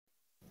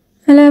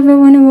Hello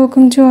everyone and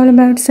welcome to All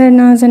About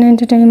Sadnaz and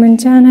Entertainment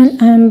channel.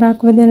 I am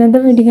back with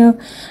another video,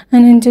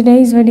 and in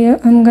today's video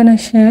I'm gonna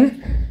share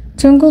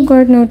Jungkook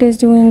got noticed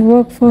doing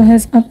work for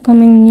his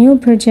upcoming new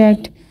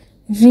project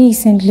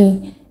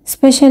recently.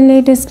 Special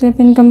latest clip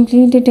in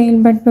complete detail,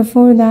 but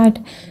before that,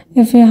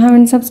 if you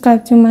haven't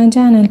subscribed to my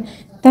channel,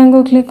 then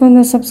go click on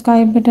the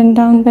subscribe button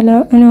down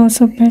below and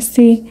also press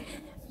the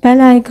bell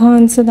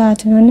icon so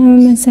that you will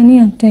never miss any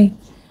update.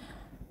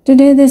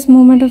 Today, this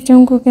moment of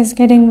Jungkook is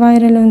getting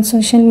viral on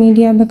social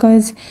media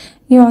because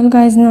you all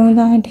guys know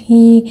that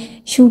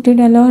he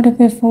shooted a lot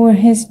before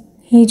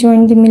he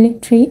joined the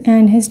military,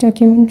 and his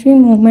documentary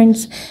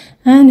moments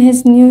and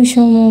his new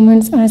show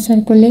moments are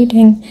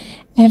circulating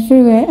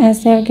everywhere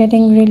as they are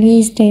getting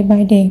released day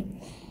by day.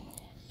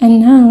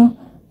 And now,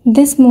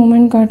 this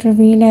moment got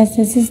revealed as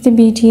this is the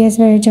BTS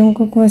where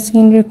Jungkook was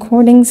seen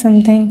recording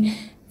something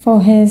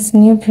for his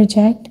new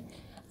project.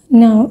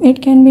 Now,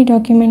 it can be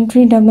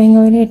documentary dubbing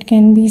or it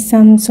can be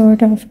some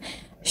sort of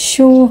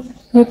show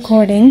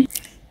recording.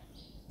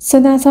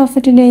 So that's all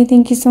for today.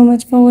 Thank you so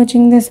much for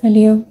watching this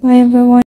video. Bye everyone.